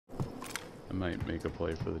I might make a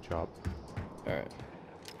play for the chop. Alright.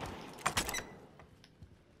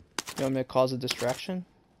 You want me to cause a distraction?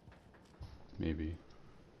 Maybe.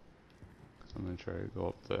 I'm gonna try to go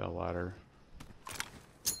up the ladder.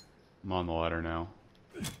 I'm on the ladder now.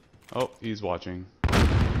 Oh, he's watching.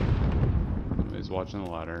 He's watching the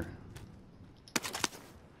ladder.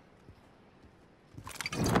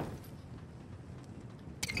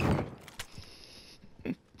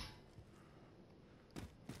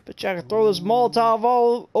 Bet you I could throw this Molotov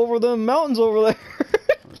all over the mountains over there.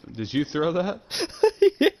 Did you throw that?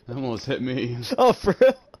 Yeah. That almost hit me. Oh, for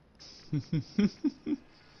real? Moving in.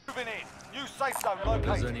 New safe zone located.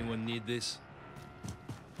 Does anyone need this?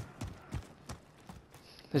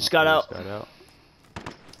 They just got out. Got out.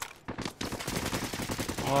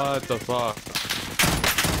 What the fuck?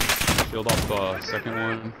 Shield off the second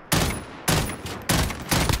one.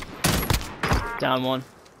 Down one.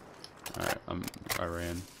 Alright, I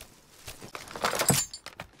ran.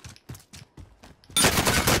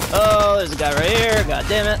 Oh, there's a guy right here. God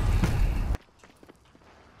damn it.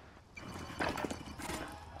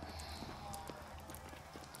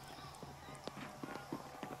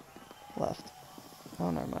 Left.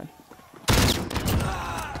 Oh, never mind.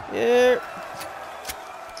 Here.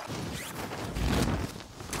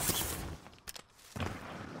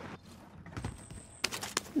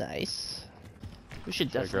 Nice. We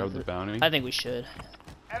should Should I definitely grab the bounty? I think we should.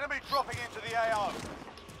 Enemy dropping into the AO.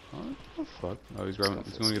 Oh, the fuck? Oh, he's grabbing.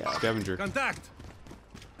 He's going to get the Scout. scavenger. Contact!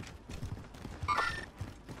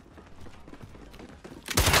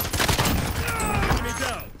 Enemy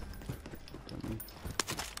down!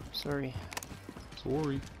 Sorry.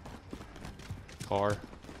 Sorry. Car.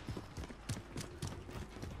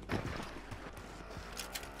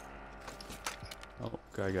 Oh,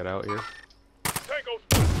 guy got out here.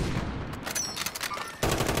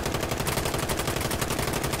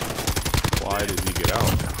 Why did he get out?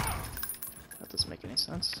 That doesn't make any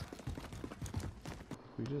sense.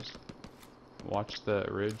 We just watch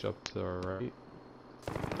that ridge up to our right.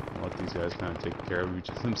 And let these guys kind of take care of each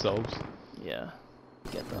of themselves. Yeah.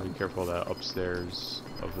 Get Be them. careful of that upstairs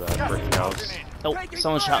of that brick house. Oh,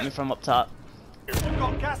 someone shot me from up top. We've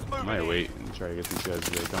got gas moving I might in. wait and try to get these guys as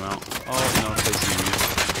they come out. Oh no, they see me.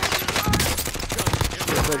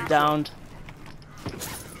 They're downed.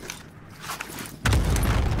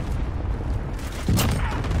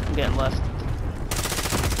 I'm getting left.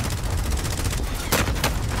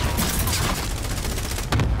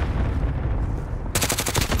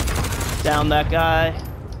 Down that guy. How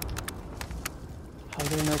are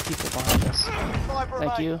there no people behind us?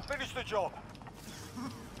 Thank you. Finish the job.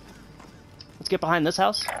 Let's get behind this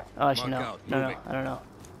house. Oh, actually, Mark no. out. No, no, Moving. I don't know.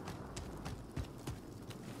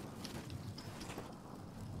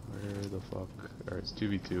 Where the fuck? Alright, it's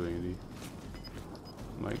 2v2, Andy.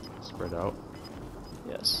 Might spread out.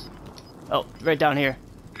 Yes. Oh, right down here.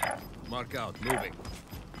 Mark out, moving.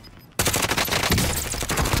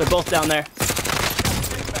 They're both down there.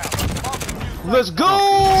 Let's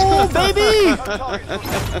go, baby!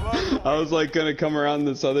 I was like gonna come around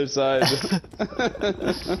this other side.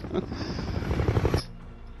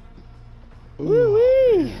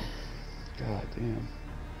 Woo-wee! God damn.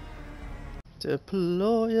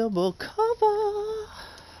 Deployable cover.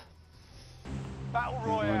 Battle I'm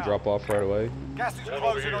gonna Royale. drop off right away. Gas is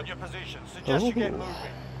closing on your position. Suggest you get Oh. moving.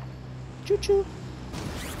 Choo choo.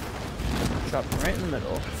 Drop right in the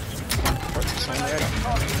middle.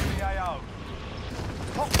 Target in the AO.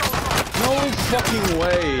 Hot zone No fucking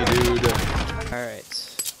way, dude. Alright.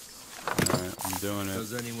 Alright, I'm doing it.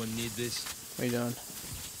 Does anyone need this? What are you doing?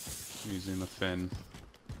 Using the fin.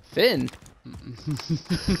 Finn?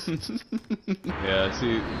 Yeah,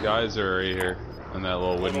 see, guys are right here. On that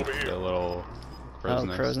little wooden, that little crow's Oh,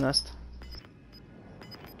 nest. crow's nest.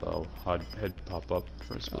 So, head pop up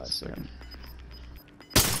for a split I see second.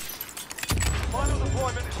 Final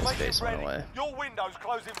deployment is making base went ready. away. Your window's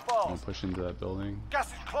closing I'll fast. push into that building. Gas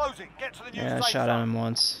is closing. Get to the new Yeah, I safe shot at zone. him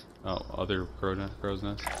once. Oh, other crow's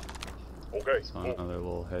nest. Okay. Saw another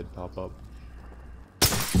little head pop up.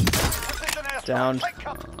 Precision airstrike. Down. Take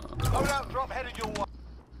cover. Loadout drop headed your way.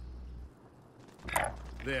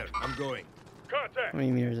 There, I'm going. Contact. How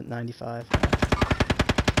many meters at 95?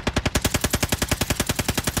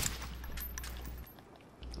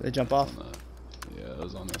 Did they jump off? Yeah, it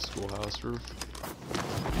was on the schoolhouse roof.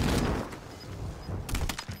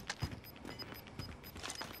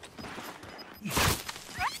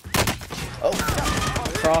 Oh!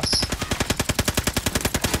 Cross.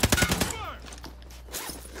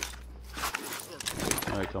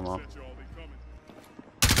 Alright, come up.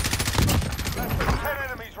 Less than 10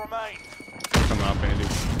 enemies remain. Coming up, Andy.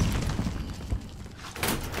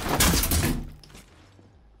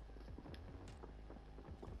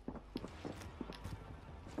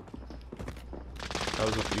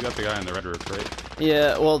 You got the guy on the red roof, right?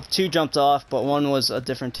 Yeah, well, 2 jumped off, but 1 was a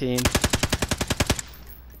different team.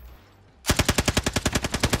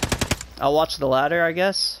 I'll watch the ladder, I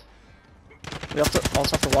guess. We also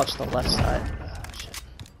have to watch the left side. Oh, shit.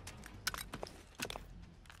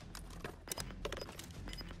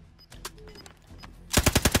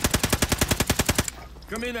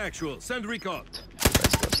 Come in, actual. Send recon.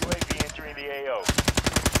 UAV entering the AO.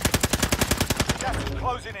 Gas is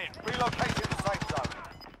closing in. Relocating the safe zone.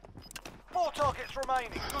 4 targets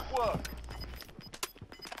remaining. Good work.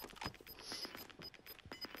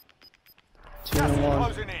 2 Gas and is 1.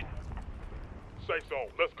 closing in. Safe zone.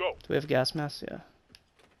 Let's go. Do we have gas masks? Yeah.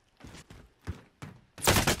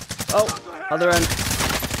 Oh, other end.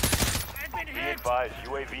 Be advised,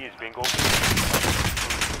 UAV is being opened.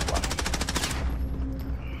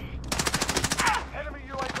 Enemy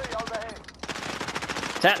UAV overhead.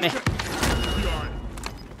 Tap me.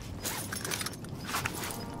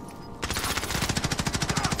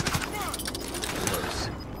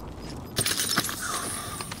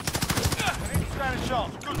 Standing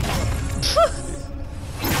shots. Good work.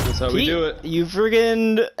 That's how we Pete, do it. you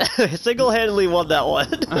friggin' single-handedly won that one.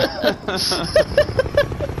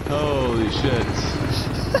 Holy shit.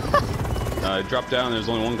 I dropped down, there's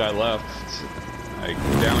only 1 guy left. I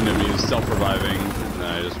downed him, he was self-reviving, and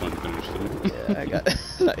I just went and finished him. Yeah, I got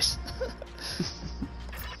nice.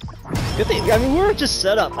 Good thing. I mean, we were just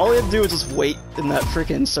set up. All we had to do was just wait in that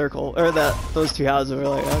freaking circle, or those 2 houses. We're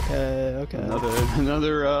like, okay.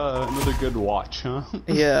 Another good watch, huh?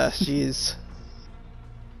 Yeah, jeez.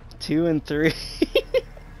 2 and 3. Is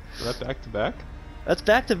that back to back? That's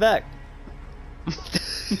back to back. I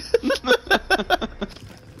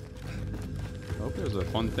hope there's a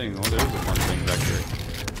fun thing. Oh, there's a fun thing back here.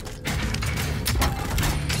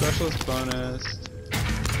 Specialist bonus.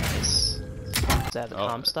 Nice. Is that the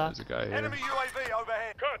comp stock? There's a guy here. Enemy UAV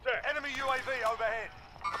overhead. Contact. Enemy UAV overhead.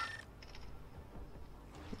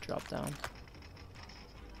 Drop down.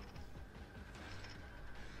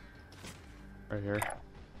 Right here.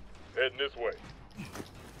 Heading this way.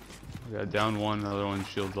 We got down 1, another one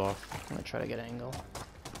shields off. I'm gonna try to get an angle.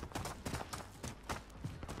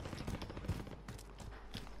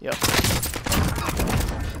 Yep.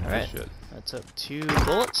 Alright. Shit. That's up 2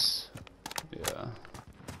 bullets. Yeah.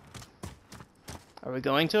 Are we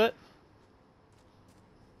going to it?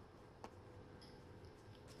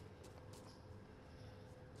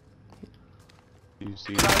 You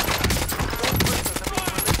see?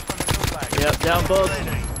 Yep, down both.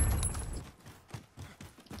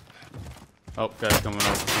 Oh, guy's coming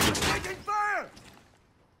up. Taking fire!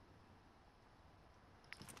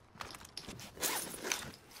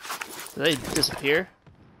 Did they disappear?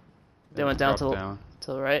 They went down to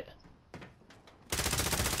the right.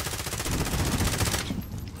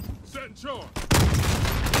 Set shore.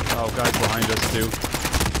 Oh, guys behind us too.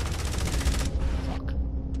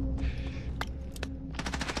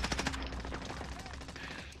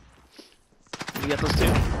 Did you get those 2?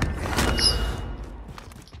 Nice.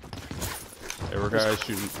 There were guys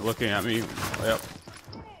shooting, looking at me. Yep.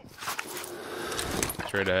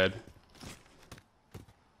 Straight ahead.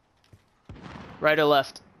 Right or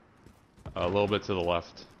left? A little bit to the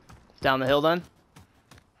left. Down the hill then?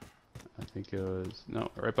 I think it was no,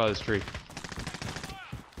 right by this tree.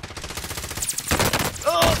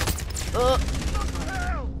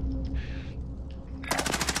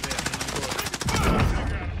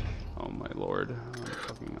 Oh my lord, I'm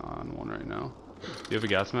fucking on 1 right now. Do you have a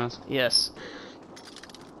gas mask? Yes.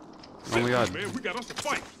 Oh my god. Man, we got us to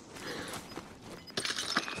fight.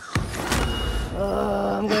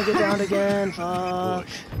 I'm gonna get down again. Fuck.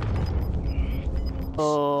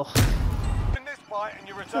 Oh. Win this fight and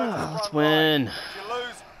you return to the Let's front win. line. If you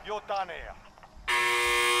lose, you're done here.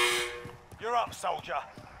 You're up, soldier.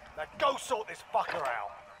 Now go sort this fucker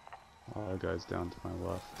out. Oh, that guy's down to my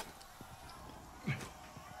left. You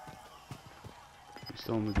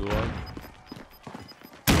still in the gulag?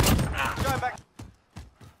 Going back.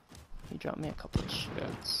 He dropped me a couple of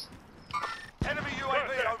shots. Enemy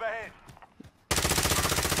UAV overhead.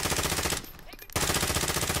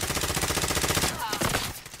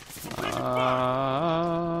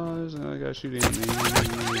 There's another guy shooting at me,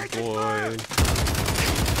 boy.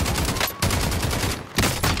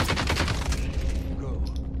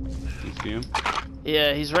 You see him?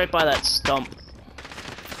 Yeah, he's right by that stump.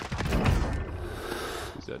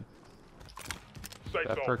 He's dead.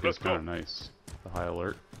 That perk is kind of nice. The high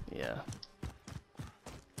alert. Yeah.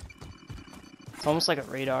 It's almost like a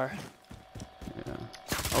radar. Yeah.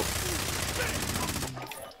 Oh.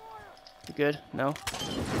 You good? No?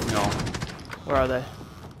 No. Where are they?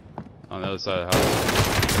 On the other side of the house.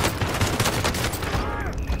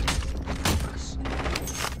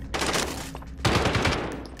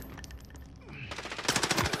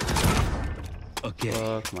 Okay.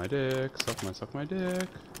 Suck my dick. Suck my dick.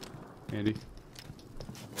 Andy.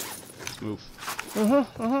 Let's move.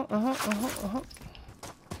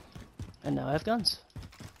 And now I have guns.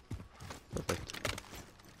 Perfect.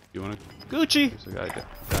 You wanna... Gucci! There's a guy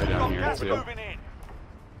down here Gas too. moving in.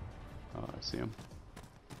 Oh, I see him.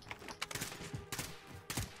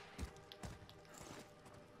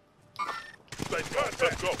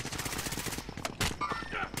 Let's go.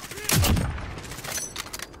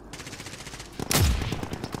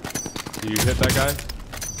 You hit that guy?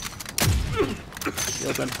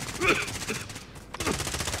 Shield him.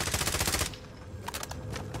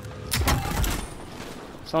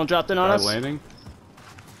 Someone dropped in on Guy us. landing?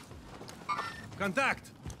 Contact.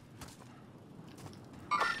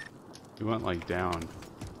 He went like down.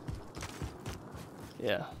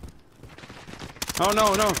 Yeah. Oh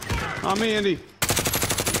no, no! Not me, Andy!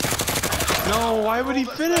 No, why would he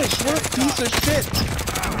finish? What a piece of shit!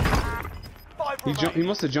 He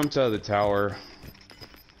must have jumped out of the tower.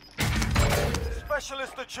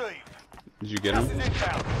 Specialist achieved. Did you get Gas him? is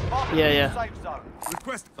inbound. Marking Yeah, the yeah. safe zone.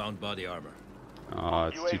 Request found body armor. Oh,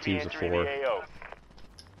 it's 2 teams of 4.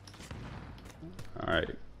 Alright.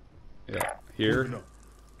 Yeah. Here.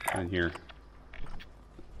 And here.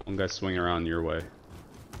 One guy's swinging around your way.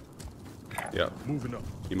 Yep. Moving up.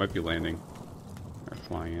 He might be landing. Or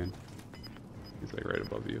flying in. He's like right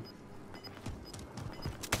above you.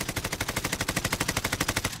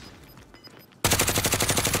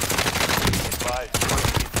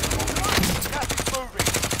 Gas is moving.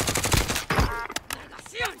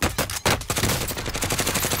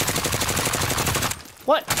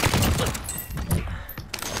 What?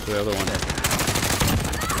 The other one.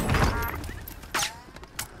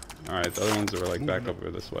 Alright, the other ones are like back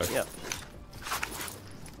over this way. Yep.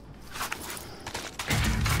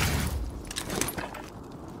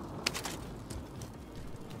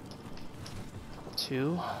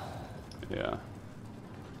 Two. Yeah.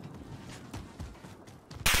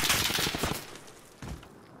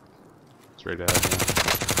 Straight ahead, yeah.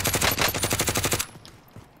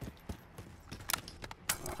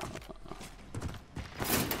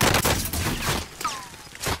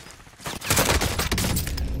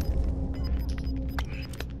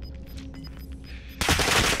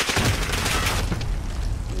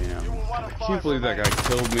 Damn. I can't believe that guy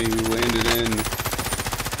killed me who landed in.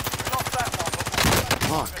 Lost that one, but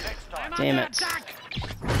we'll Fuck. next time. Damn it.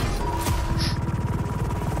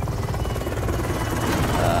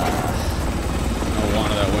 I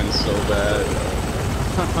wanted that win so bad.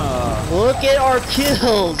 Look at our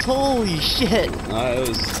kills! Holy shit! I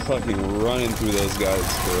was fucking running through those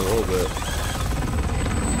guys for a little bit.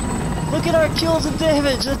 Look at our kills and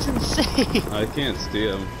damage! That's insane! I can't see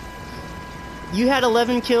him. You had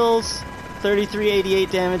 11 kills,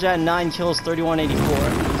 3388 damage. I had 9 kills,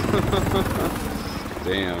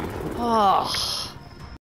 3184. Damn. Oh.